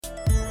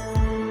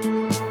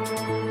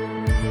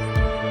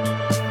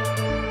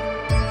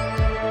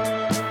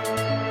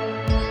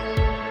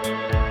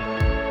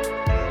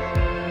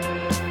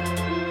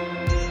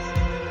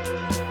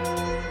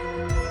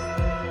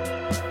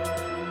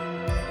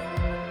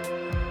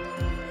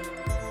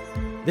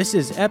This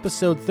is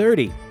episode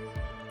 30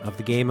 of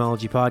the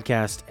Gameology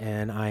podcast,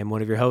 and I am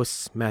one of your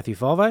hosts, Matthew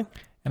Falvey.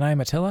 And I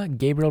am Attila,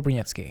 Gabriel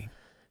Brianski.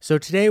 So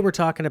today we're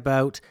talking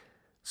about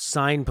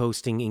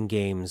signposting in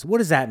games. What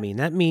does that mean?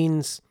 That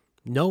means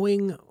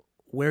knowing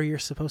where you're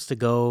supposed to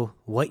go,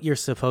 what you're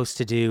supposed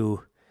to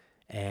do,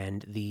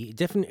 and the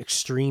different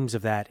extremes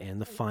of that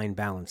and the fine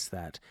balance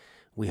that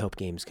we hope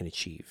games can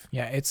achieve.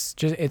 Yeah, it's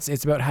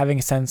about having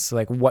a sense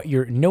like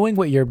knowing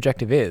what your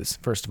objective is,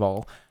 first of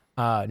all,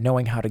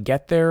 knowing how to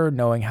get there,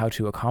 knowing how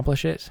to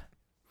accomplish it.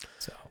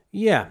 So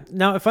yeah.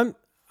 Now,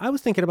 I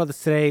was thinking about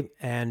this today,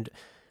 and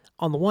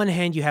on the one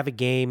hand, you have a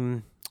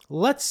game.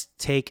 Let's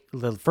take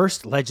the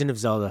first Legend of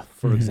Zelda,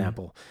 for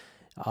example.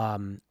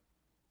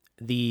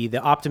 The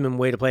optimum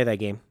way to play that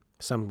game,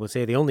 some would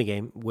say the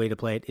only way to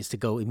play it, is to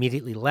go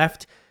immediately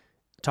left,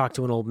 talk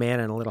to an old man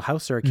in a little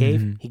house or a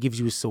cave. He gives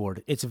you a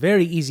sword. It's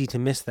very easy to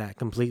miss that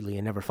completely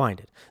and never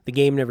find it. The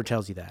game never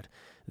tells you that.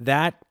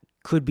 That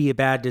could be a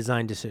bad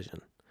design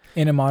decision.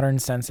 In a modern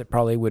sense, it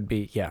probably would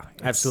be. Yeah,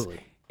 absolutely.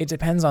 It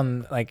depends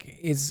on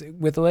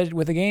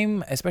with a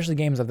game, especially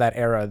games of that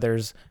era.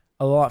 There's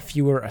a lot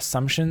fewer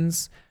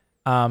assumptions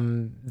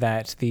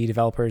that the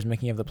developer is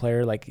making of the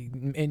player.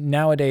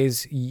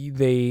 Nowadays,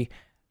 they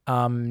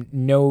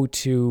know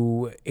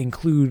to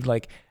include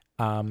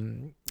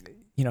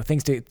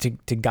things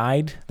to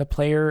guide the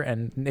player,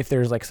 and if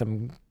there's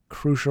some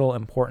crucial,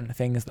 important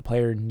things the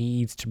player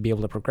needs to be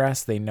able to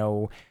progress, they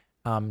know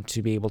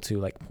to be able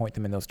to point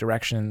them in those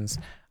directions.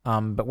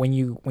 But when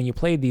you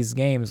play these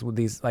games with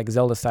these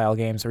Zelda style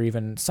games, or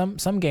even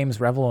some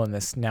games revel in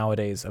this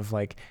nowadays of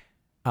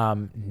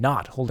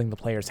not holding the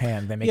player's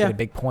hand, they make it a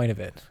big point of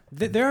it.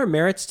 There are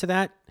merits to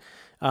that.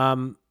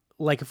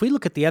 If we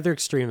look at the other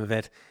extreme of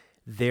it,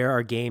 there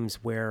are games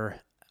where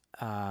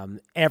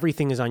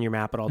everything is on your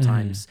map at all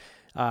times.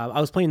 I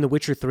was playing The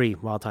Witcher 3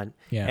 Wild Hunt,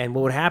 and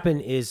what would happen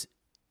is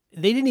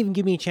they didn't even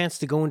give me a chance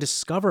to go and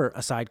discover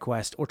a side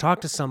quest or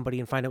talk to somebody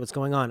and find out what's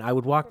going on. I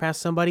would walk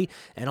past somebody,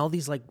 and all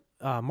these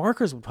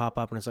markers would pop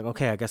up, and it's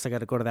okay, I guess I got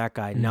to go to that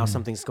guy. And now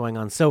something's going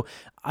on. So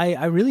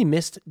I really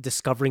missed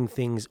discovering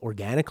things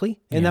organically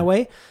in that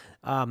way.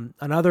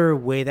 Another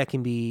way that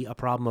can be a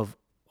problem of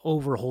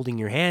over holding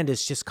your hand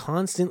is just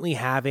constantly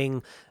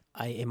having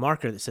a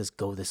marker that says,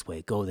 go this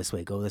way, go this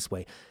way, go this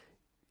way.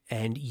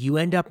 And you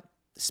end up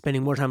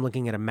spending more time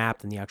looking at a map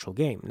than the actual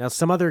game. Now,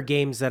 some other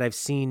games that I've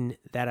seen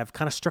that have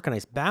kind of struck a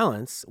nice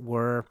balance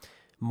were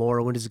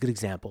Morrowind is a good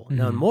example.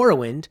 Now, in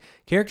Morrowind,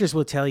 characters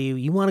will tell you,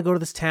 you want to go to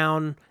this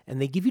town, and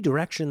they give you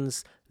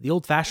directions the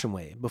old-fashioned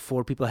way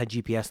before people had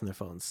GPS on their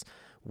phones,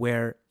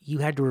 where you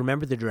had to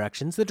remember the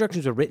directions. The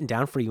directions were written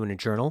down for you in a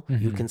journal.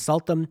 You'd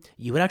consult them.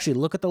 You would actually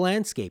look at the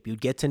landscape.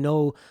 You'd get to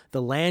know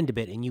the land a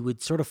bit, and you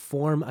would sort of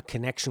form a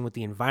connection with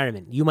the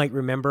environment. You might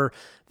remember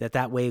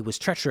that way was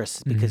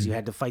treacherous because you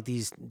had to fight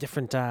these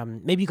different,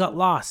 maybe you got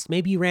lost,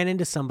 maybe you ran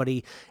into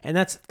somebody, and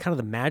that's kind of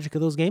the magic of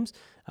those games.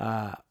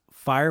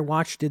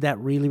 Firewatch did that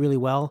really, really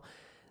well.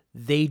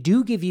 They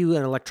do give you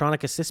an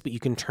electronic assist, but you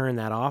can turn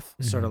that off,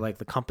 sort of like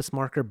the compass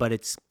marker, but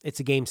it's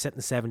a game set in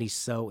the 70s,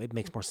 so it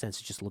makes more sense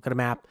to just look at a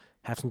map,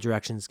 have some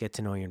directions, get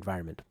to know your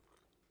environment.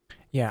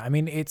 Yeah, I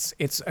mean, it's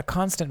a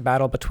constant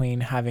battle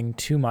between having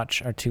too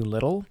much or too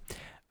little.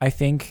 I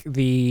think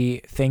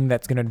the thing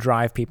that's going to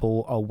drive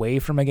people away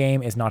from a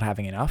game is not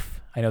having enough.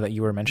 I know that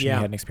you were mentioning you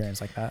had an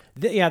experience like that.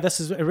 This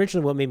is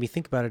originally what made me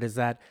think about it, is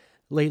that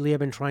lately I've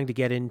been trying to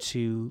get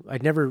into,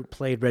 I'd never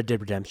played Red Dead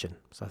Redemption,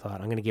 so I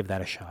thought I'm going to give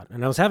that a shot.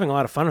 And I was having a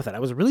lot of fun with it. I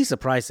was really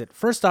surprised at,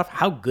 first off,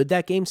 how good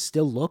that game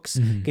still looks,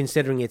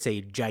 considering it's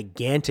a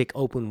gigantic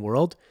open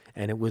world,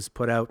 and it was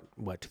put out,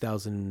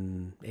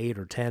 2008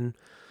 or 10?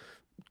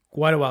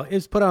 Quite a while. It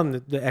was put on the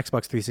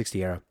Xbox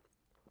 360 era.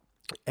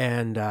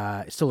 And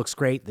it still looks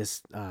great.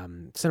 This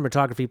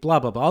cinematography, blah,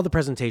 blah, blah. All the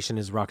presentation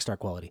is rockstar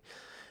quality.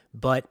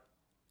 But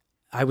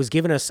I was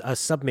given a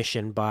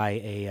submission by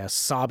a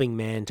sobbing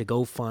man to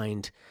go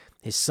find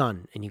his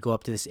son, and you go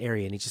up to this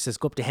area, and he just says,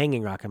 go up to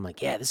Hanging Rock. I'm like,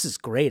 yeah, this is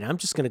great. I'm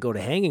just going to go to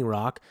Hanging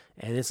Rock,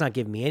 and it's not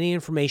giving me any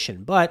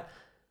information. But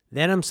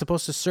then I'm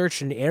supposed to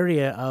search an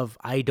area of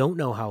I don't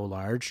know how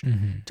large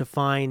to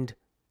find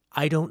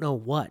I don't know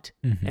what.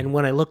 And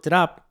when I looked it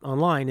up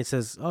online, it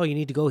says, oh, you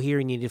need to go here,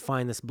 and you need to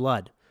find this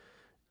blood.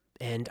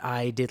 And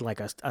I did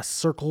a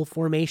circle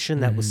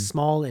formation that was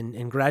small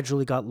and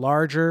gradually got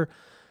larger,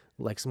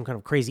 like some kind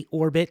of crazy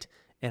orbit,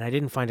 and I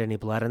didn't find any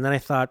blood. And then I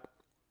thought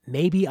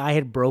maybe I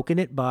had broken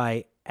it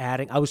by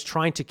adding, I was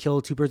trying to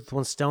kill two birds with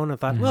one stone. I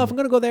thought, well, if I'm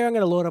going to go there, I'm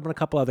going to load up on a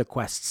couple other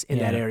quests in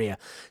that area.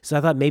 So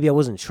I thought maybe I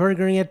wasn't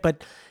triggering it,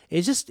 but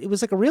it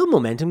was like a real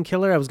momentum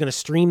killer. I was going to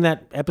stream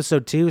that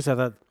episode too. So I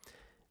thought,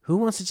 who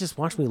wants to just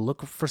watch me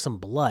look for some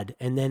blood?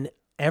 And then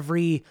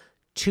every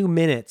 2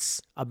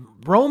 minutes,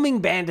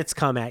 roaming bandits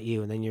come at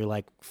you, and then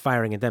you're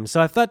firing at them.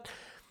 So I thought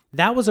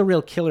that was a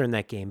real killer in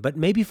that game. But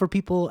maybe for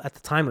people at the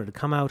time when it had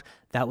come out,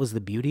 that was the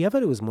beauty of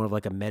it. It was more of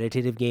a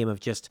meditative game of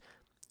just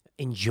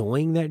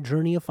enjoying that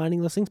journey of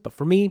finding those things. But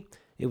for me,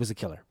 it was a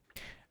killer.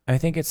 I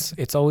think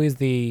it's always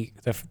the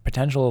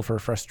potential for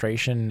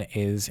frustration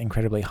is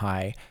incredibly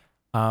high.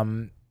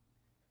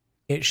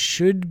 it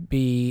should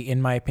be,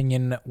 in my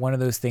opinion, one of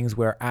those things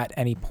where at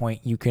any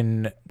point you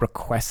can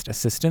request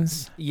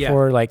assistance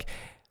for like,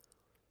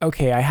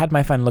 okay, I had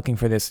my fun looking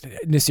for this.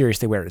 No,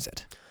 seriously, where is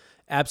it?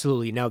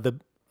 Absolutely. Now,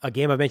 a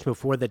game I mentioned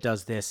before that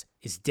does this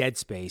is Dead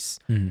Space.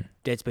 Mm-hmm.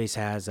 Dead Space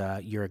has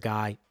you're a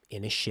guy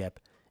in a ship,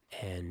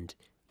 and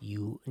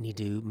you need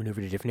to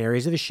maneuver to different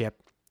areas of the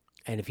ship.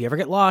 And if you ever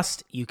get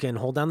lost, you can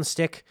hold down the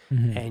stick,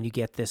 and you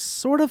get this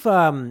sort of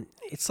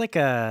it's like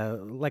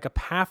a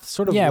path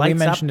sort of. Yeah, lights we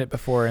mentioned up. it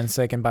before in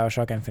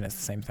BioShock Infinite. It's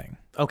the same thing.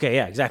 Okay,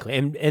 yeah, exactly.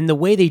 And the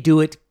way they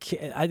do it,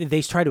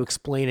 they try to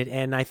explain it,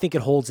 and I think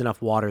it holds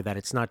enough water that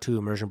it's not too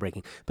immersion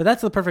breaking. But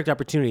that's the perfect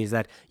opportunity, is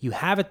that you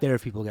have it there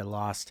if people get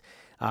lost.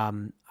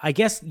 I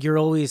guess you're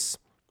always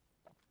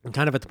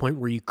kind of at the point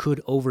where you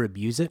could over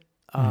abuse it.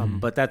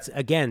 But that's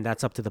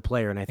up to the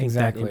player. And I think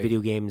that in video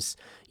games,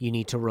 you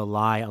need to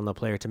rely on the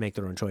player to make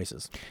their own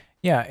choices.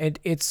 Yeah,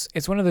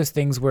 it's one of those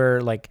things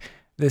where like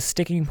the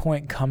sticking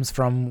point comes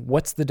from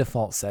what's the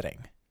default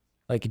setting?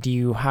 Like, do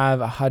you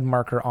have a HUD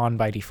marker on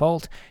by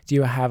default? Do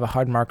you have a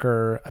HUD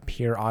marker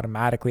appear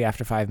automatically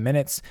after 5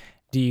 minutes?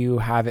 Do you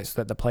have it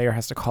so that the player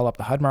has to call up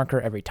the HUD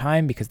marker every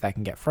time, because that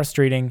can get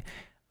frustrating?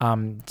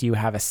 Do you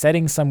have a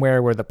setting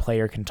somewhere where the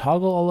player can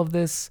toggle all of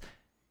this?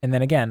 And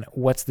then again,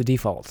 what's the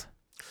default?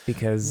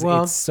 Because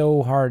it's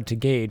so hard to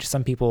gauge.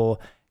 Some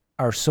people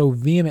are so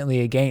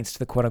vehemently against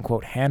the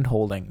quote-unquote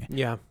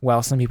hand-holding,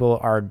 while some people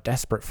are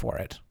desperate for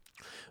it.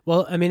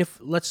 Well, I mean,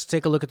 let's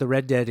take a look at the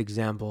Red Dead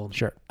example.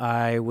 Sure.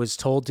 I was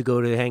told to go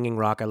to Hanging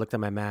Rock. I looked at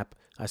my map.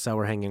 I saw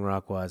where Hanging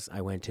Rock was.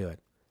 I went to it.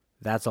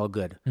 That's all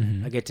good.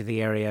 I get to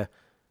the area.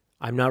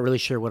 I'm not really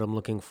sure what I'm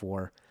looking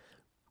for.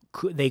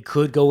 They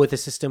could go with a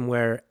system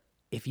where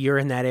if you're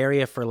in that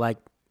area for like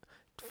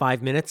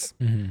 5 minutes,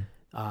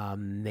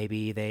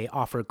 maybe they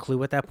offer a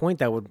clue at that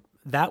point.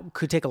 That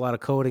could take a lot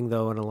of coding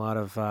though, and a lot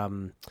of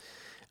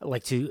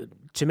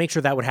to make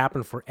sure that would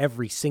happen for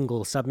every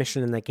single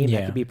submission in that game.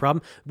 That could be a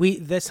problem.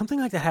 There's something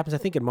like that happens, I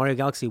think, in Mario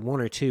Galaxy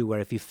 1 or 2, where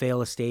if you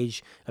fail a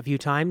stage a few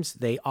times,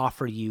 they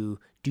offer you,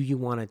 do you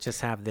want to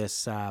just have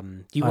this, do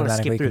you want to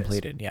skip through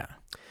completed this? Yeah.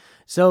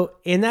 So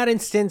in that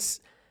instance,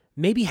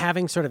 maybe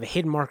having sort of a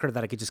hidden marker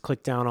that I could just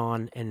click down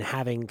on, and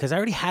because I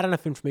already had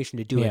enough information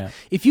to do it.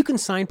 If you can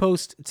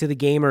signpost to the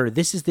gamer,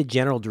 this is the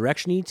general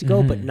direction you need to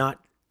go, but not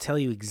tell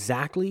you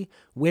exactly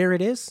where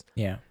it is.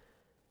 Yeah.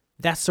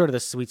 That's sort of the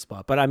sweet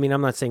spot. But I mean,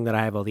 I'm not saying that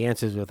I have all the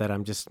answers with it.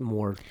 I'm just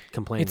more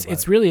complaining about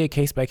it's really a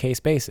case by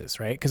case basis,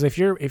 right? Because if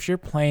you're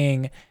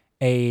playing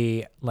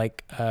a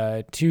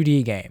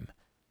 2D game,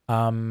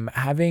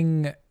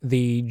 having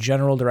the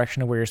general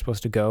direction of where you're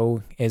supposed to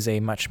go is a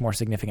much more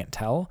significant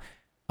tell.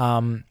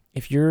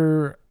 If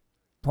you're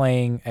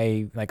playing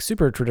a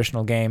super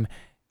traditional game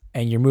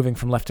and you're moving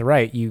from left to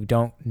right, you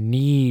don't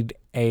need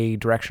a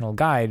directional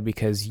guide,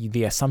 because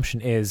the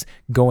assumption is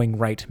going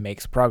right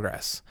makes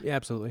progress. Yeah,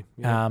 absolutely.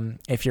 Yeah.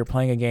 If you're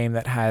playing a game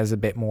that has a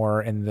bit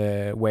more in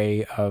the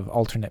way of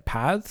alternate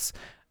paths,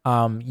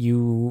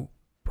 you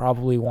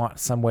probably want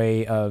some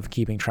way of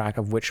keeping track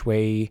of which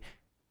way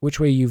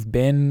you've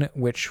been,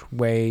 which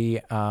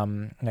way,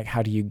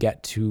 how do you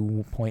get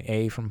to point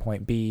A from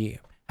point B?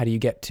 How do you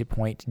get to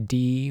point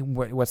D?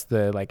 What's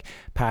the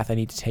path I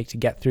need to take to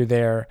get through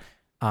there?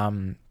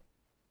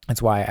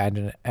 That's why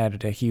I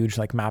added a huge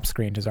map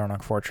screen to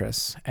Zarnok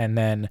Fortress. And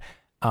then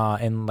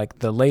in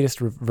the latest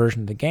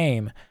version of the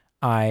game,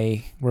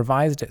 I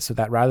revised it so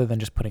that rather than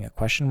just putting a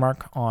question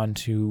mark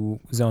onto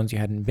zones you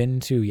hadn't been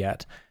to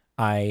yet,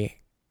 I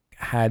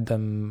had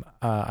them.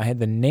 I had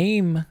the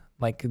name,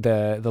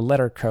 the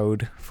letter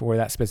code for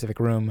that specific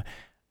room,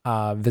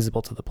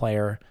 visible to the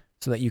player,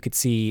 so that you could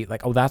see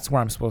that's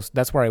where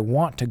that's where I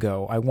want to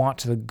go. I want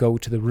to go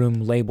to the room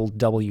labeled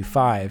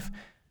W5,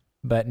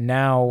 but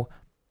now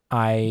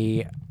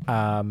I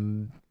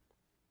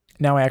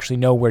actually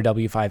know where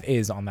W5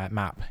 is on that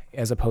map,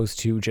 as opposed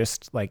to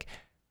just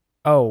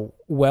oh,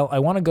 well, I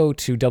want to go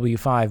to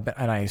W5,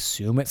 and I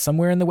assume it's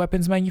somewhere in the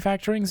weapons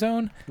manufacturing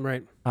zone.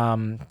 Right.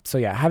 So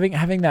yeah,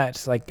 having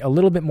that a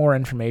little bit more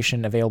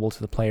information available to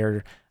the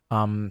player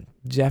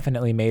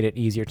definitely made it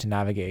easier to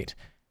navigate.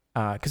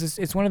 Because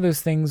it's one of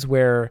those things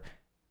where,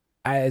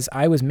 as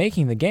I was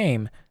making the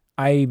game,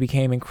 I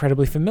became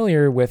incredibly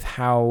familiar with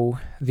how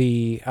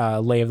the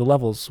lay of the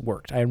levels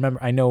worked.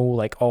 I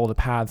know all the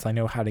paths. I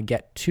know how to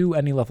get to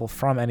any level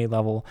from any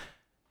level,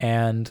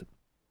 and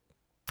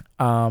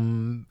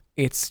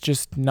it's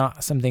just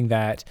not something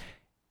that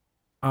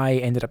I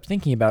ended up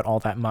thinking about all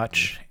that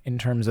much in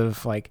terms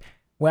of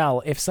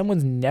well, if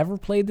someone's never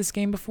played this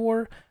game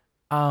before,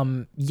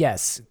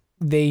 yes,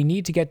 they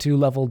need to get to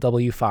level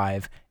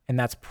W5. And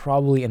that's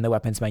probably in the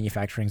weapons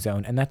manufacturing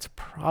zone. And that's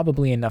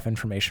probably enough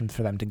information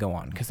for them to go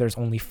on, because there's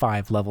only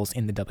 5 levels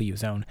in the W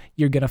zone.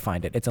 You're going to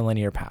find it. It's a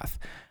linear path.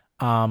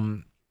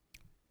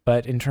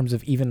 But in terms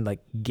of even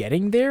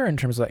getting there, in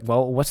terms of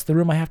well, what's the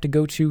room I have to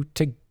go to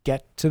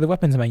get to the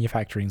weapons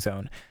manufacturing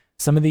zone?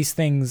 Some of these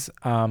things,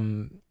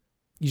 you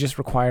just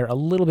require a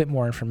little bit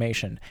more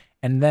information.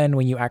 And then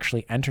when you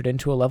actually entered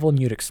into a level and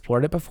you'd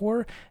explored it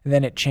before,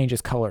 then it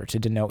changes color to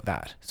denote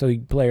that. So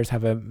players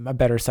have a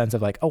better sense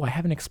of like, oh, I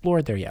haven't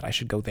explored there yet. I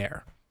should go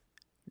there.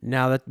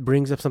 Now that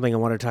brings up something I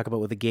want to talk about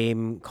with a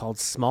game called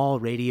Small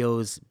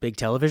Radios, Big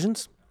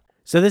Televisions.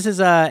 So this is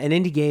an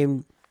indie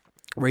game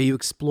where you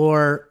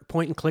explore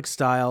point and click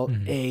style,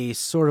 a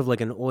sort of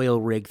like an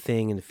oil rig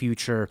thing in the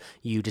future.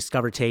 You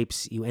discover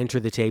tapes, you enter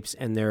the tapes,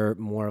 and they're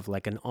more of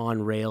like an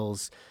on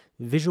rails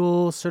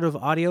visual sort of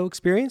audio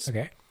experience.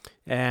 Okay.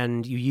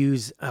 And you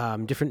use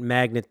different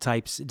magnet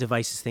types,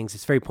 devices, things.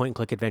 It's very point and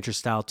click adventure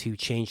style to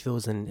change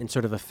those and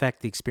sort of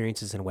affect the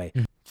experiences in a way.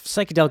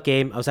 Psychedelic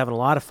game. I was having a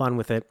lot of fun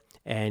with it.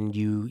 And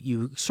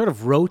you sort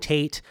of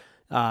rotate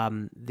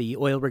the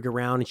oil rig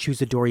around and choose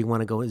the door you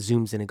want to go. It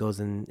zooms in and goes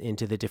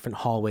into the different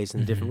hallways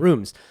and the different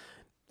rooms.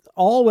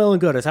 All well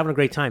and good. I was having a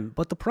great time.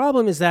 But the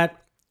problem is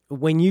that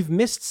when you've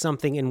missed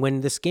something and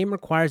when this game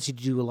requires you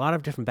to do a lot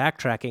of different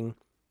backtracking,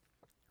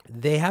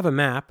 they have a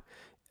map,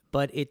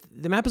 but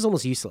the map is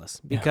almost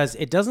useless because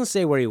it doesn't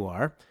say where you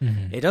are.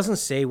 It doesn't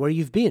say where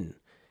you've been.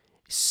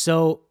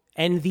 So...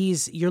 And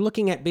you're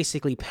looking at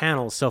basically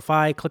panels. So if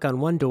I click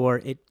on one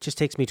door, it just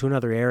takes me to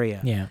another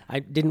area. Yeah. I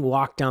didn't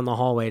walk down the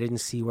hallway. I didn't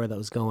see where that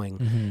was going.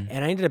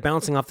 And I ended up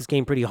bouncing off this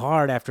game pretty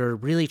hard after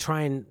really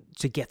trying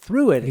to get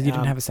through it. Because you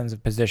didn't have a sense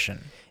of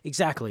position.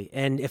 Exactly.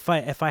 And if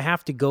I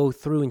have to go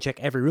through and check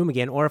every room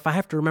again, or if I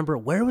have to remember,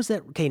 where was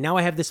that? Okay, now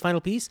I have this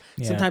final piece.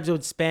 Yeah. Sometimes I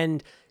would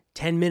spend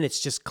 10 minutes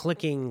just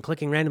clicking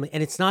randomly.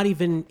 And it's not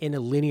even in a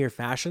linear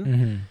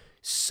fashion.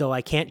 So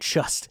I can't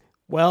just...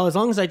 Well, as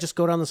long as I just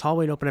go down this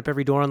hallway and open up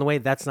every door on the way,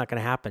 that's not going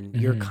to happen.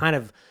 You're kind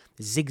of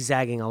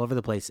zigzagging all over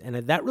the place. And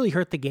that really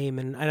hurt the game.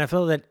 And I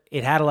feel that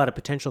it had a lot of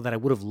potential that I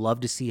would have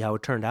loved to see how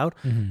it turned out.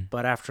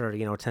 But after,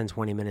 10,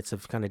 20 minutes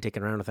of kind of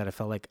dicking around with that, I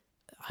felt like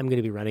I'm going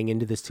to be running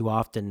into this too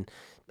often.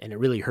 And it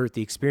really hurt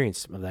the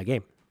experience of that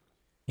game.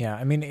 Yeah,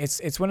 I mean,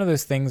 it's one of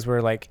those things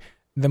where like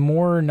the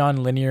more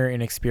nonlinear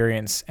an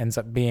experience ends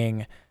up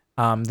being,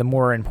 the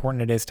more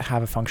important it is to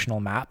have a functional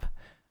map.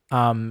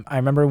 I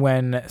remember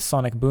when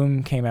Sonic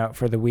Boom came out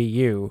for the Wii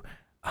U,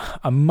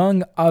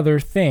 among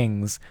other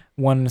things,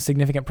 one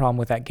significant problem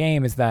with that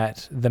game is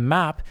that the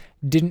map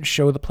didn't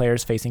show the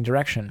player's facing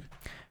direction.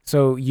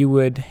 So you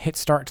would hit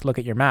start to look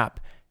at your map,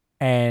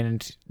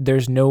 and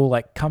there's no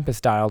like compass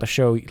dial to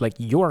show like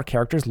your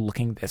character's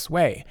looking this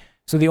way.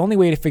 So the only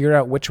way to figure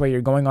out which way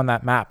you're going on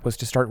that map was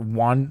to start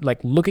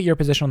look at your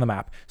position on the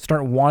map,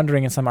 start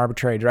wandering in some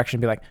arbitrary direction,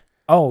 and be like,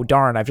 oh,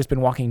 darn, I've just been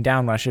walking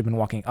down when I should have been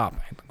walking up.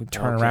 I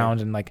turn around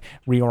and like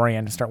reorient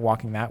and start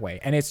walking that way.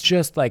 And it's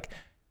just like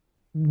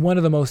one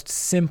of the most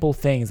simple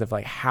things of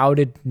like, how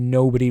did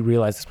nobody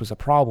realize this was a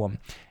problem?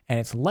 And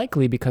it's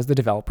likely because the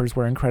developers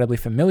were incredibly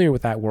familiar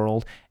with that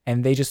world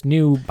and they just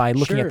knew by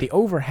looking at the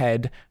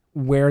overhead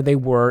where they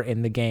were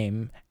in the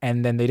game.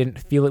 And then they didn't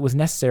feel it was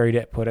necessary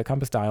to put a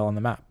compass dial on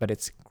the map, but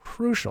it's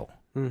crucial.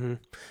 And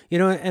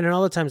in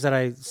all the times that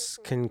I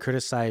can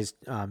criticize,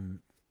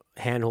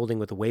 hand-holding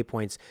with the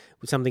waypoints,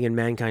 with something in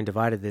Mankind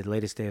Divided, the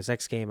latest Deus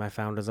Ex game I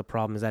found as a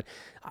problem is that,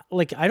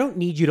 like, I don't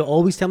need you to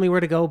always tell me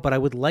where to go, but I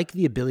would like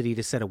the ability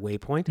to set a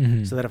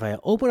waypoint so that if I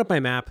open up my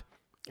map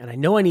and I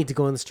know I need to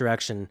go in this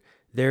direction,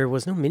 there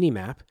was no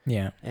mini-map.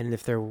 Yeah. And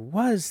if there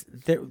was,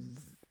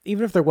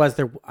 even if there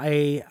was,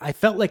 I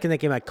felt like in that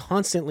game I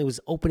constantly was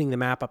opening the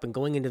map up and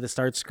going into the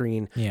start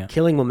screen,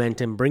 killing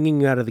momentum,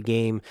 bringing you out of the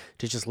game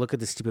to just look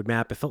at the stupid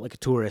map. I felt like a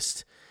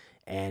tourist,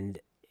 and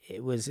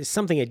it's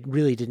something that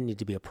really didn't need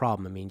to be a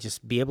problem. I mean,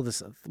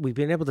 we've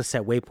been able to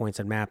set waypoints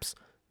on maps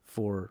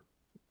for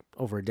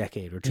over a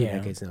decade or two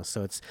decades now.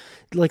 So it's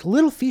like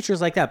little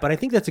features like that. But I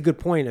think that's a good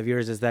point of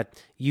yours, is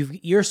that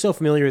you're so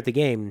familiar with the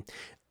game.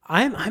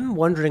 I'm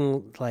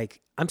wondering,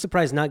 like, I'm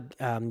surprised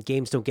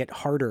games don't get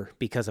harder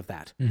because of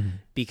that.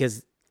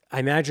 Because I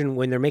imagine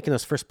when they're making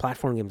those first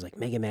platform games like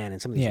Mega Man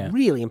and some of these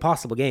really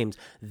impossible games,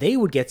 they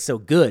would get so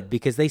good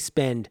because they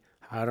spend,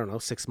 I don't know,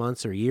 6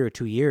 months or a year or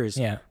 2 years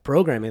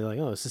programming. Like,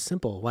 oh, this is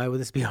simple. Why would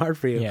this be hard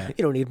for you? Yeah.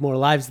 You don't need more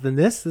lives than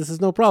this. This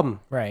is no problem.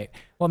 Right.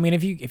 Well, I mean,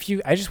 if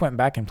you, I just went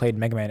back and played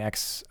Mega Man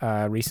X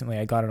recently.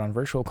 I got it on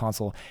Virtual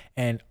Console,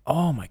 and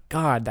oh my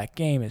God, that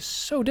game is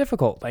so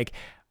difficult. Like,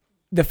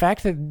 the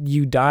fact that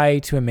you die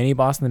to a mini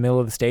boss in the middle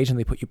of the stage and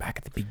they put you back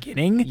at the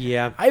beginning.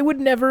 Yeah. I would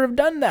never have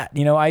done that.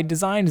 You know, I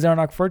designed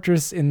Zarnok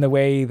Fortress in the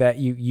way that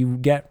you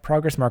get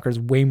progress markers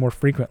way more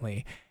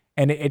frequently.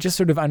 And it just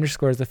sort of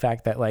underscores the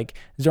fact that, like,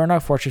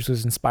 Zarnok Fortress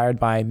was inspired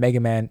by Mega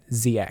Man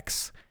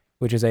ZX,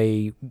 which is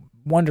a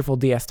wonderful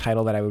DS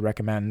title that I would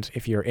recommend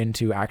if you're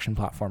into action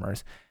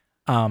platformers.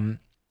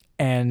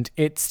 And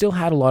it still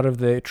had a lot of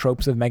the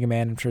tropes of Mega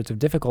Man in terms of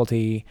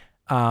difficulty,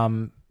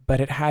 but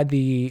it had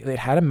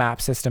a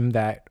map system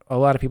that a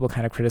lot of people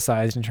kind of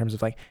criticized in terms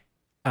of, like,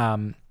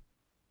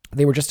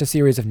 they were just a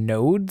series of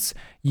nodes.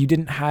 You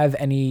didn't have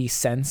any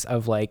sense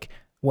of, like,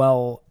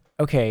 well,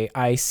 okay,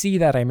 I see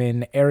that I'm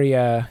in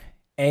area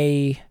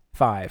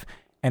A5,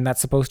 and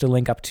that's supposed to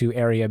link up to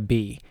area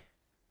B.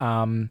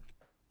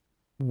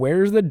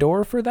 where's the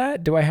door for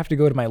that? Do I have to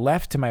go to my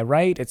left, to my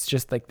right? It's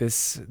just like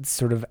this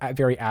sort of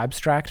very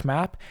abstract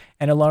map.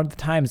 And a lot of the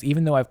times,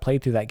 even though I've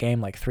played through that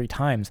game like 3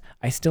 times,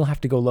 I still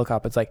have to go look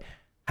up. It's like,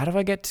 how do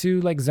I get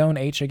to like zone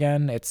H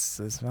again? It's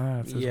this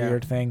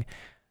weird thing.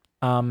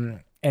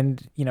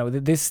 And you know,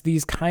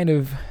 these kind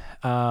of,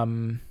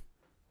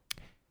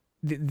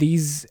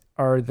 these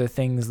are the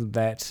things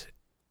that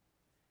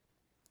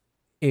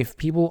if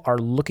people are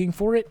looking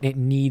for it, it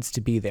needs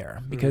to be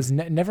there, because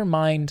never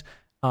mind,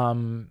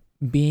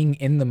 being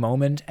in the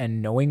moment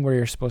and knowing where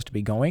you're supposed to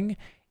be going.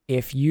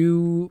 If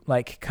you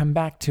like come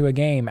back to a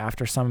game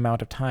after some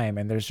amount of time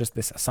and there's just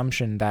this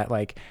assumption that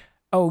like,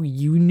 oh,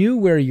 you knew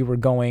where you were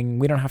going,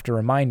 we don't have to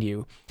remind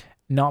you,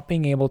 not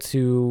being able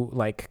to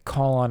like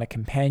call on a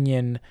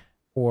companion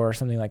or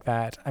something like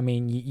that. I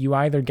mean, you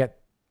either get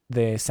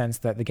the sense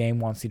that the game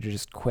wants you to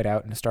just quit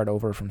out and start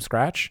over from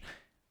scratch,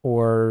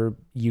 or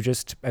you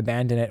just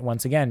abandon it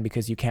once again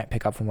because you can't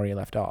pick up from where you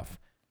left off.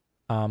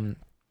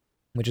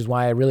 Which is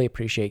why I really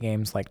appreciate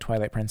games like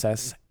Twilight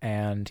Princess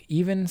and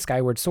even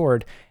Skyward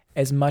Sword.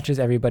 As much as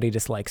everybody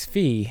dislikes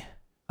Fee,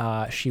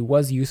 she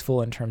was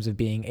useful in terms of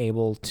being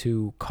able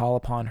to call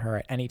upon her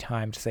at any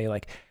time to say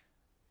like,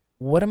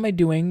 what am I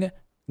doing?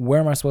 Where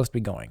am I supposed to be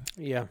going?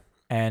 Yeah.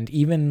 And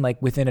even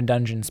like within a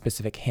dungeon,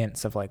 specific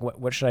hints of like,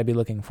 what should I be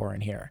looking for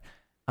in here?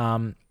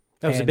 That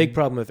was a big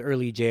problem with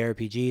early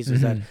JRPGs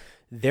is that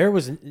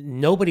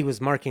nobody was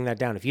marking that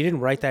down. If you didn't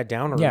write that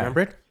down or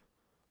remember it,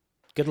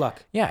 good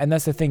luck. Yeah, and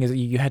that's the thing, is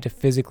you had to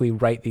physically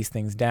write these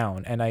things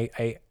down. And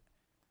I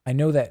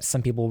know that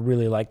some people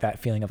really like that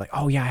feeling of like,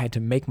 oh yeah, I had to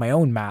make my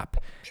own map.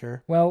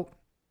 Sure. Well,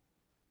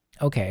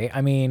 okay.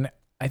 I mean,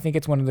 I think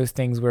it's one of those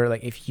things where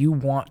like, if you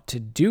want to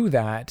do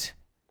that,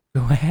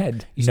 go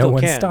ahead. No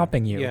one's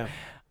stopping you. Yeah.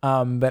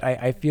 But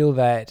I feel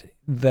that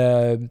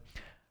the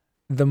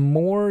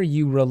more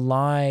you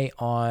rely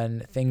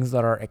on things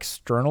that are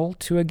external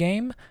to a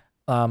game,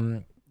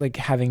 like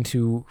having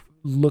to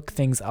look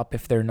things up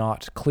if they're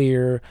not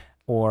clear,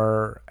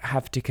 or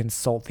have to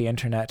consult the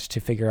internet to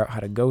figure out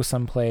how to go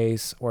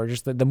someplace, or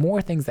just the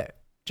more things that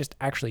just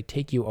actually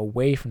take you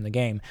away from the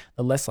game,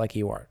 the less likely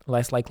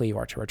you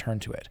are to return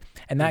to it.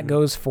 And that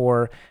goes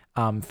for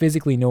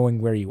physically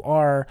knowing where you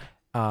are,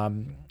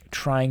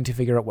 trying to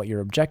figure out what your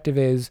objective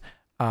is,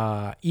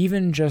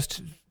 even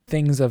just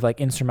things of like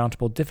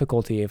insurmountable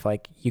difficulty. If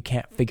like you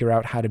can't figure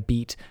out how to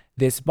beat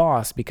this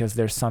boss because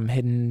there's some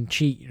hidden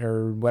cheat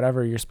or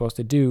whatever you're supposed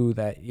to do,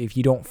 that if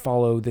you don't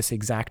follow this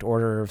exact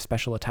order of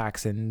special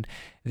attacks in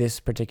this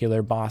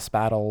particular boss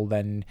battle,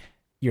 then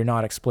you're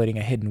not exploiting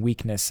a hidden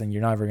weakness and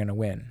you're never going to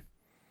win.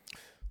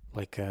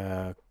 Like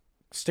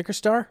Sticker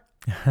Star?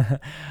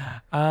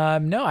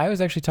 No, I was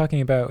actually talking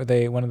about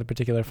one of the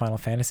particular Final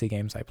Fantasy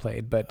games I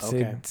played, but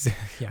okay.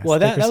 Yeah, well,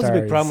 that was a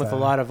big problem with a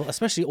lot of,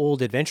 especially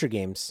old adventure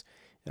games.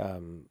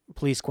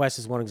 Police Quest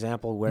is one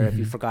example where if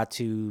you forgot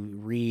to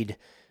read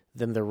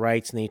them the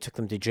rights and then you took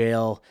them to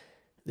jail,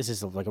 this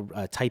is like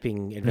a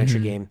typing adventure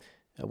game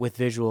with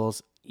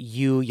visuals.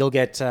 You'll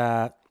get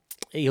a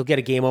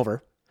game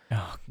over.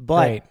 Oh,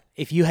 but great.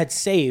 If you had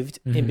saved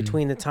in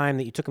between the time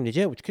that you took them to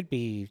jail, which could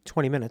be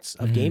 20 minutes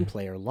of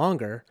gameplay or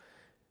longer,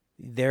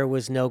 there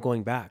was no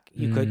going back.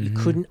 You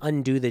couldn't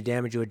undo the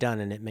damage you had done,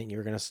 and it meant you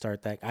were going to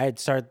start that. I had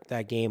started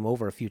that game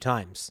over a few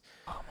times.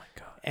 Oh my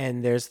god!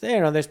 And there's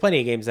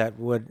plenty of games that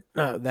would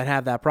that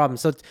have that problem.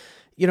 So,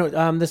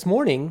 this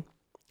morning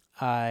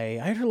I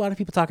heard a lot of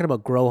people talking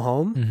about Grow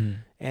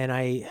Home, and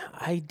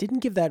I didn't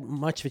give that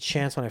much of a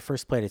chance when I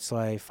first played it. So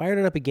I fired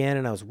it up again,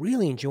 and I was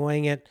really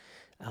enjoying it.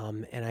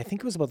 And I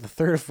think it was about the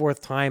third or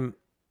fourth time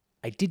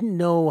I didn't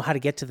know how to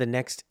get to the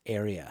next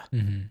area.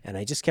 And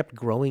I just kept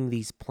growing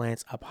these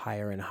plants up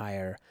higher and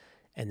higher,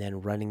 and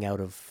then running out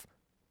of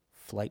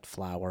flight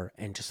flower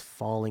and just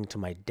falling to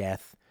my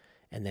death,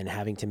 and then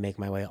having to make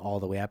my way all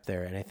the way up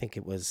there. And I think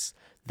it was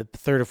the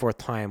third or fourth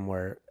time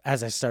where,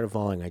 as I started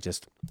falling, I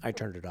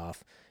turned it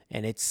off.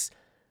 And it's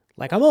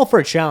like, I'm all for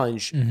a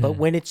challenge, but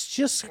when it's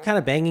just kind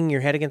of banging your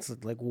head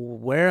against, like,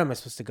 where am I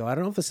supposed to go? I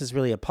don't know if this is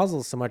really a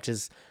puzzle so much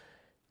as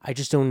I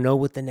just don't know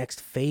what the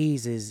next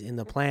phase is in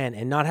the plan,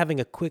 and not having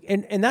a quick,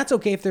 and that's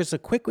okay if there's a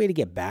quick way to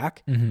get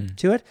back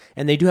to it.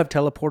 And they do have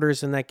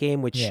teleporters in that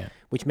game, which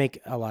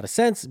make a lot of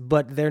sense,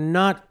 but they're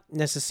not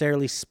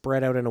necessarily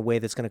spread out in a way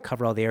that's going to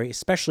cover all the area.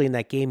 Especially in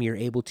that game, you're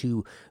able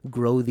to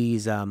grow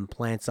these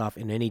plants off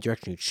in any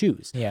direction you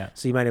choose. Yeah.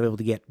 So you might be able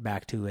to get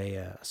back to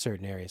a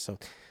certain area. So.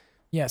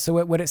 Yeah.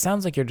 So what it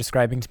sounds like you're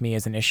describing to me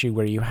is an issue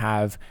where you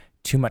have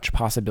too much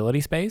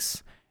possibility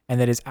space. And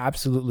that is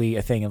absolutely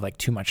a thing of like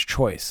too much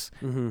choice.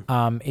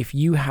 If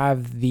you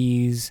have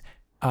these,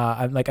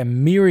 like a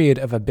myriad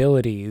of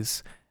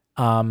abilities,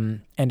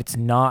 and it's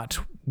not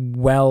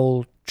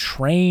well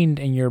trained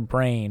in your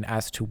brain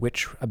as to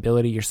which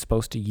ability you're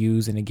supposed to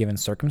use in a given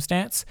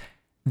circumstance,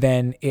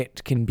 then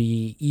it can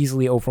be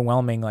easily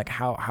overwhelming, like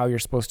how you're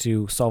supposed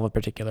to solve a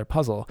particular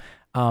puzzle.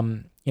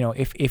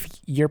 If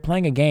you're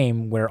playing a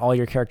game where all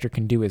your character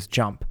can do is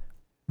jump,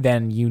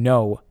 then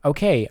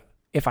okay,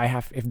 if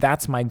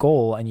that's my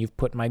goal and you've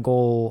put my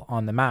goal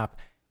on the map,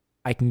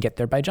 I can get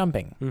there by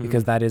jumping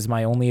because that is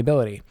my only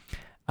ability.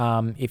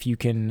 If you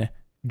can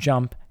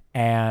jump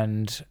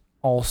and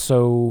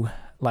also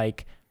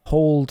like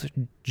hold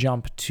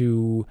jump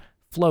to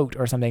float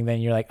or something, then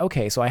you're like,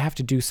 okay, so I have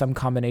to do some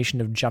combination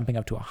of jumping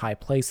up to a high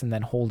place and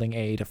then holding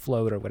A to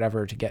float or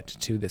whatever to get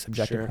to this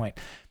objective point.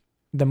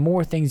 The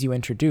more things you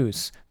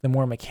introduce, the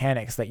more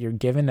mechanics that you're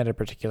given at a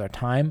particular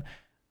time,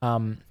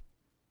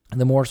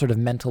 the more sort of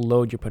mental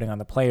load you're putting on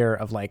the player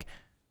of like,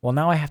 well,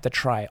 now I have to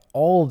try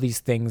all these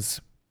things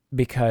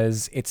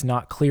because it's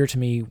not clear to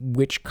me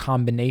which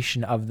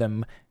combination of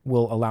them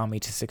will allow me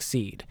to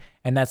succeed.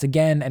 And that's,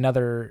 again,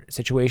 another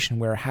situation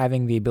where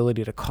having the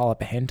ability to call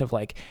up a hint of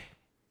like,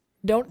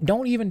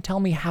 don't even tell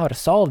me how to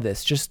solve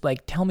this, just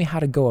like tell me how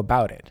to go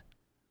about it.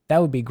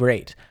 That would be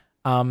great.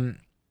 And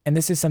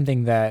this is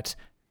something that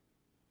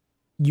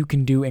you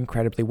can do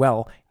incredibly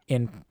well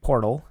in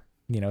Portal.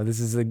 This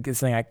is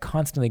something I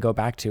constantly go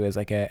back to as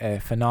like a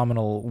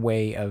phenomenal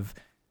way of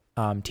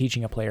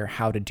teaching a player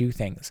how to do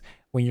things.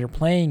 When you're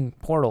playing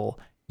Portal,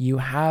 you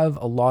have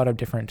a lot of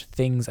different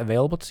things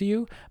available to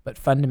you, but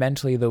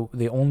fundamentally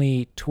the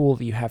only tool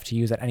that you have to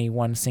use at any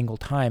one single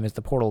time is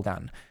the portal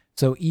gun.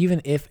 So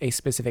even if a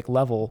specific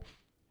level,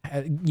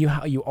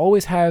 you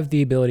always have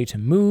the ability to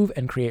move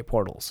and create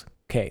portals.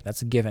 Okay,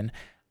 that's a given.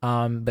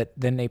 But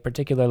then a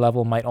particular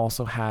level might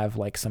also have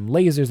like some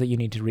lasers that you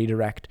need to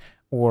redirect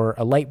or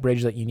a light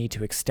bridge that you need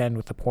to extend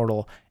with the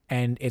portal.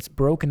 And it's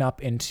broken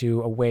up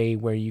into a way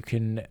where you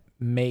can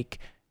make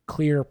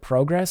clear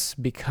progress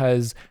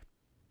because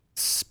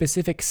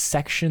specific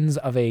sections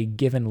of a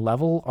given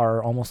level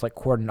are almost like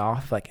cordoned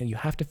off. Like you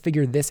have to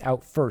figure this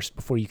out first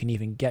before you can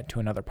even get to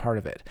another part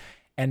of it.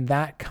 And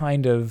that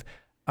kind of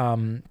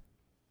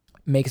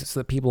makes it so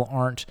that people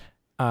aren't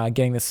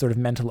getting this sort of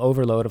mental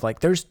overload of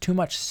like, there's too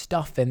much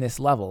stuff in this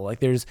level.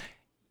 Like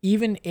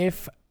even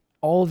if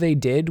all they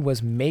did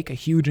was make a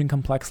huge and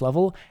complex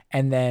level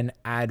and then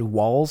add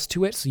walls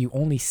to it so you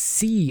only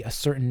see a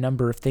certain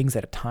number of things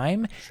at a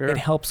time, it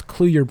helps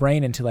clue your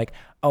brain into like,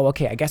 oh,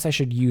 okay, I guess I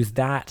should use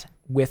that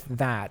with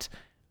that.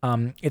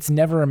 It's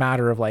never a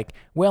matter of like,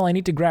 well, I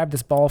need to grab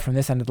this ball from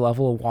this end of the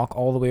level, walk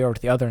all the way over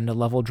to the other end of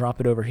the level, drop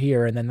it over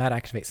here, and then that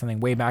activates something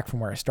way back from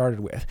where I started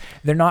with.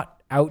 They're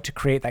not out to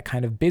create that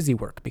kind of busy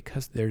work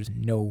because there's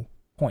no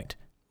point.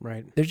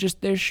 Right.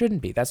 There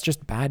shouldn't be. That's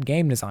just bad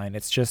game design.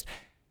 It's just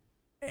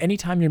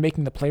anytime you're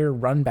making the player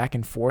run back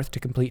and forth to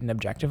complete an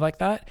objective like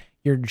that,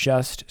 you're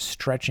just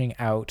stretching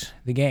out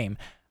the game.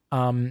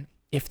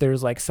 If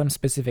there's like some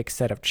specific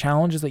set of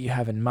challenges that you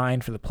have in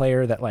mind for the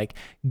player that like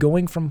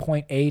going from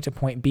point A to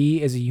point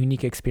B is a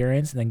unique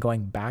experience and then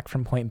going back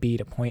from point B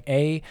to point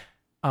A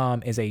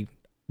is a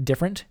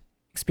different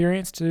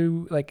experience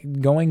to like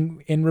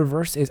going in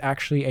reverse is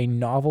actually a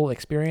novel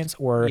experience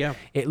or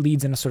it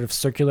leads in a sort of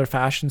circular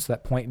fashion so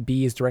that point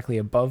B is directly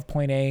above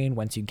point A and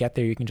once you get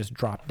there you can just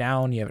drop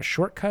down, you have a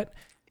shortcut.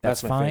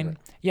 That's fine. Favorite.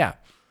 Yeah.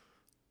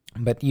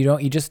 But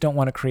you just don't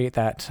want to create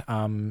that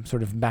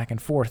sort of back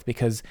and forth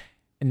because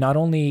not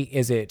only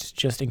is it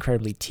just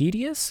incredibly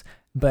tedious,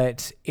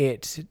 but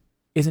it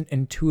isn't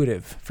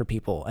intuitive for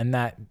people, and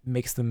that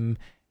makes them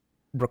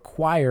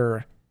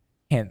require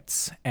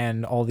hints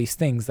and all these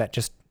things that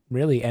just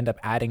really end up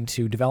adding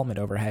to development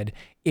overhead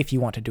if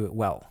you want to do it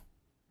well.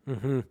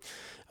 Mm-hmm.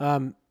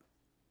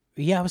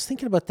 I was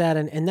thinking about that,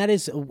 and that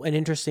is an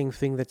interesting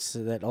thing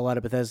that a lot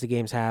of Bethesda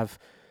games have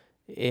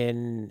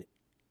in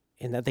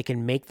that they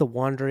can make the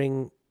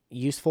wandering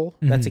useful.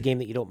 That's a game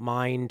that you don't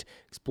mind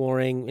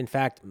exploring. In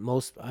fact,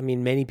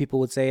 many people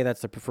would say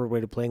that's the preferred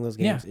way to playing those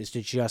games is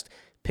to just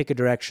pick a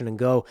direction and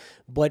go.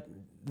 But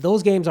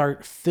those games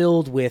are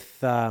filled with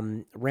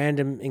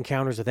random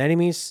encounters with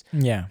enemies.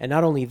 Yeah. And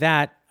not only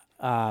that,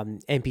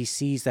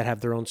 NPCs that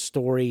have their own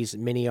stories,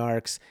 mini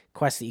arcs,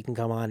 quests that you can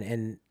come on,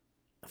 and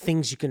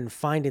things you can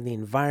find in the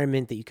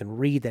environment that you can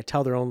read that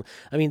tell their own.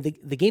 I mean,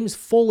 the game is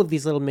full of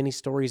these little mini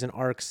stories and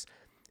arcs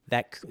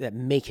that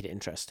make it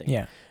interesting.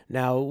 Yeah.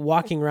 Now,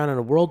 walking around on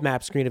a world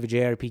map screen of a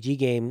JRPG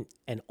game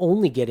and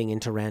only getting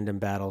into random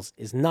battles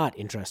is not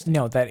interesting.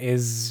 No, that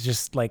is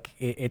just like,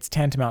 it's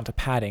tantamount to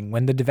padding.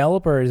 When the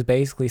developer is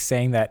basically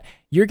saying that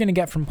you're going to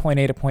get from point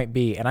A to point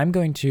B, and I'm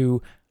going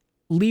to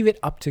leave it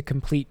up to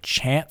complete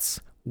chance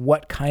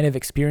what kind of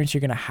experience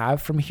you're going to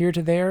have from here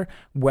to there,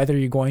 whether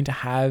you're going to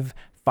have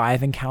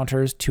 5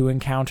 encounters, 2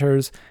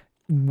 encounters,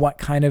 what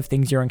kind of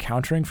things you're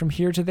encountering from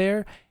here to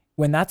there.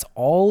 When that's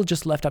all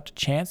just left up to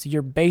chance,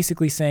 you're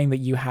basically saying that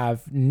you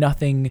have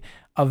nothing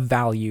of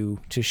value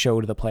to show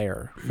to the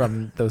player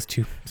from those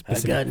 2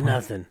 specific I got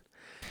nothing.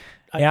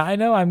 Yeah, I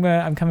know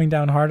I'm coming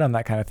down hard on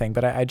that kind of thing,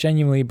 but I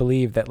genuinely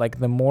believe that like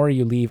the more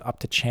you leave up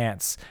to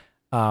chance,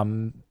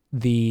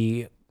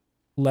 the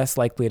less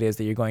likely it is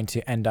that you're going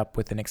to end up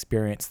with an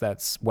experience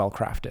that's well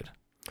crafted.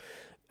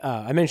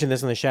 I mentioned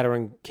this in the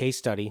Shadowrun case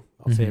study.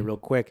 I'll say it real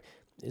quick.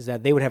 Is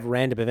that they would have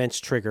random events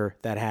trigger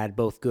that had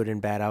both good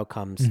and bad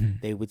outcomes.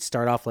 They would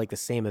start off like the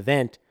same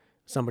event,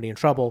 somebody in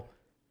trouble,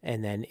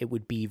 and then it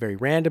would be very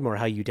random or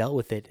how you dealt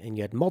with it, and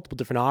you had multiple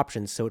different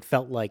options, so it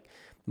felt like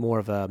more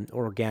of an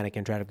organic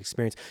interactive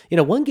experience. You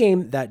know, one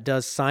game that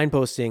does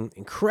signposting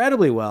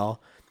incredibly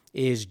well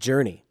is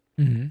Journey.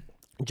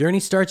 Mm-hmm. Journey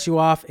starts you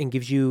off and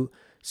gives you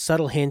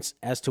subtle hints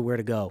as to where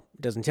to go.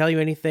 It doesn't tell you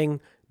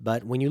anything,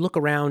 but when you look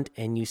around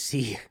and you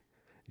see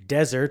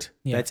desert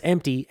that's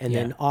empty, and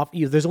then off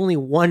there's only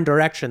one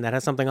direction that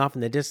has something off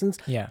in the distance,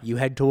 you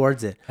head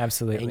towards it.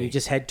 Absolutely. And you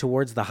just head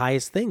towards the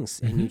highest things,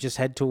 and you just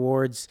head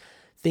towards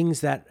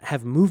things that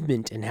have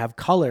movement and have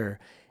color,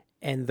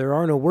 and there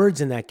are no words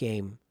in that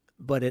game,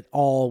 but it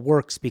all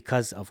works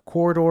because of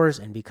corridors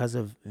and because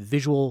of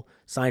visual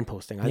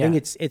signposting. I think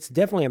it's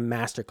definitely a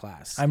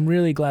masterclass. I'm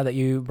really glad that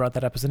you brought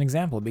that up as an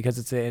example, because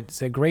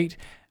it's a great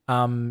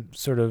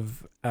sort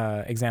of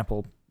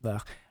example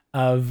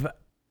of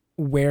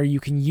where you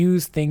can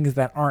use things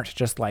that aren't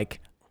just like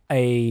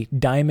a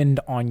diamond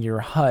on your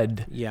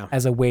HUD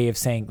as a way of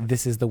saying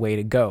this is the way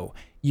to go.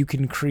 You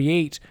can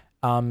create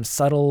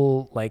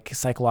subtle, like,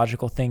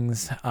 psychological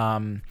things.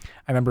 I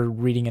remember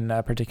reading in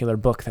a particular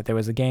book that there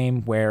was a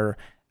game where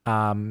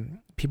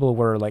people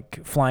were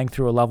like flying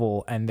through a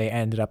level and they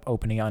ended up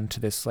opening onto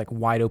this like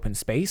wide open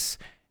space,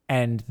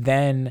 and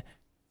then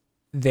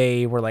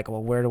they were like,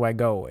 well, where do I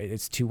go?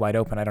 It's too wide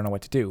open. I don't know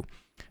what to do.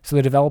 So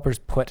the developers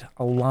put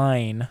a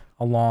line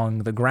along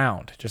the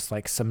ground, just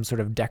like some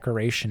sort of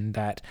decoration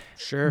that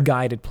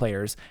guided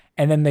players.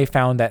 And then they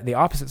found that the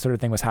opposite sort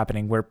of thing was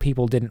happening, where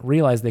people didn't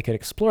realize they could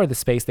explore the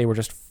space. They were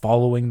just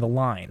following the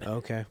line.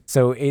 Okay.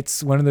 So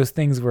it's one of those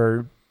things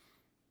where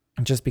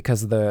just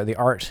because of the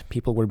art,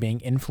 people were being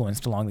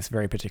influenced along this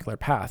very particular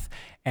path.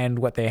 And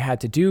what they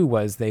had to do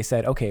was they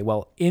said, okay,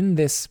 well, in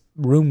this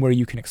room where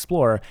you can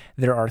explore,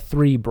 there are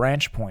 3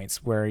 branch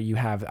points where you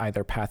have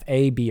either path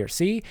A, B, or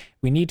C.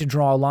 We need to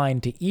draw a line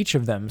to each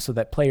of them so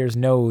that players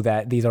know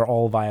that these are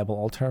all viable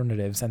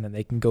alternatives, and then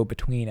they can go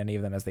between any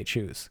of them as they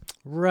choose.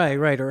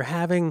 Right. Or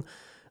having,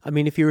 I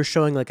mean, if you were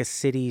showing like a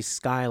city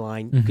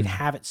skyline, you could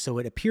have it so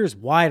it appears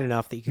wide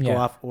enough that you could go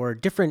off, or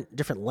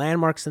different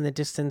landmarks in the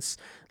distance,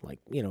 like,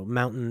 you know,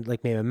 mountain,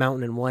 like maybe a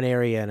mountain in one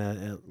area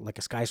and like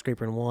a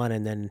skyscraper in one,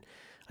 and then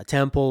a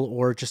temple,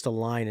 or just a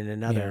line in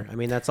another. I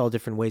mean, that's all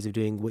different ways of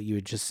doing what you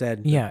had just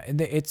said. Yeah,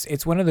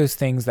 it's one of those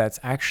things that's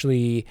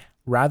actually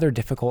rather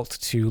difficult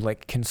to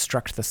like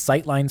construct the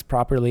sight lines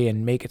properly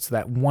and make it so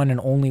that one and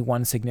only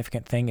one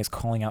significant thing is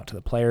calling out to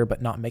the player,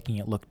 but not making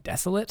it look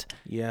desolate.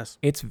 Yes.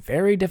 It's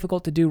very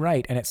difficult to do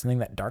right, and it's something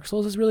that Dark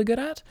Souls is really good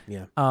at.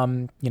 Yeah.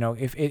 You know,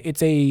 if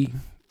it's a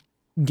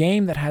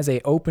game that has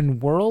a open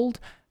world,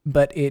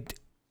 but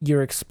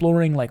you're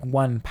exploring like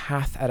one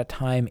path at a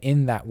time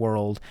in that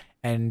world,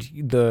 and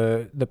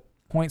the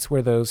points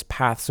where those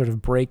paths sort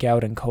of break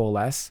out and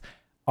coalesce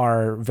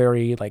are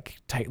very like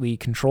tightly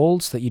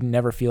controlled, so that you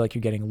never feel like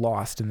you're getting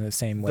lost in the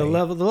same way. The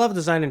level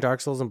design in Dark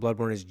Souls and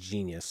Bloodborne is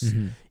genius.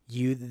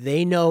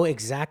 They know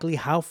exactly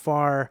how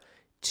far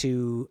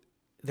to.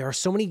 There are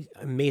so many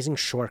amazing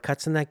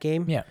shortcuts in that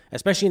game. Yeah.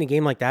 Especially in a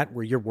game like that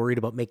where you're worried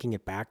about making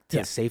it back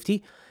to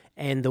safety.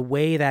 And the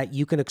way that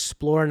you can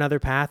explore another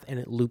path and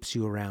it loops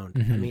you around.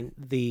 I mean,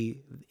 the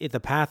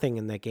pathing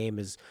in that game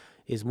is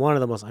one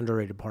of the most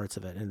underrated parts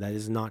of it, and that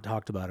is not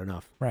talked about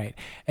enough. Right.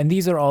 And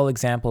these are all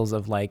examples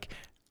of like,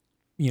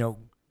 you know,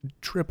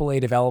 AAA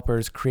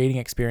developers creating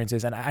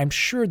experiences. And I'm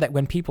sure that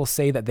when people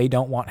say that they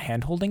don't want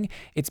handholding,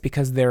 it's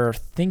because they're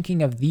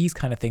thinking of these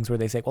kind of things where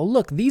they say, well,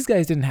 look, these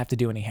guys didn't have to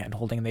do any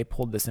handholding and they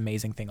pulled this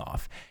amazing thing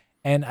off.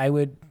 And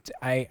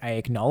I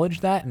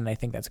acknowledge that, and I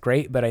think that's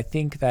great. But I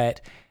think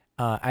that,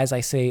 as I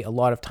say a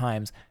lot of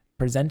times,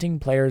 presenting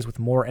players with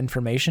more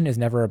information is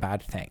never a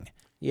bad thing.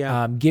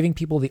 Yeah. Giving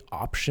people the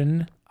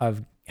option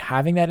of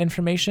having that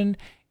information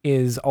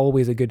is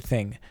always a good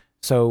thing.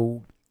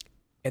 So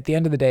at the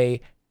end of the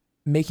day,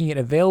 making it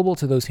available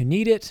to those who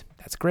need it,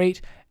 that's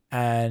great.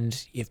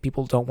 And if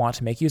people don't want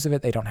to make use of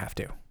it, they don't have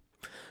to.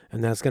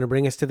 And that's going to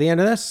bring us to the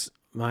end of this.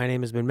 My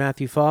name has been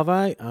Matthew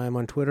Favai. I'm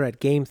on Twitter at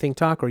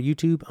GameThinkTalk, or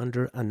YouTube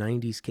under a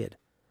 90s Kid.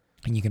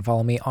 And you can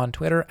follow me on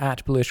Twitter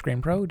at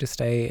BluishGreenPro to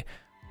stay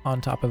on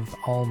top of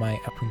all my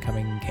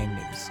up-and-coming game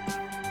news.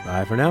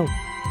 Bye for now.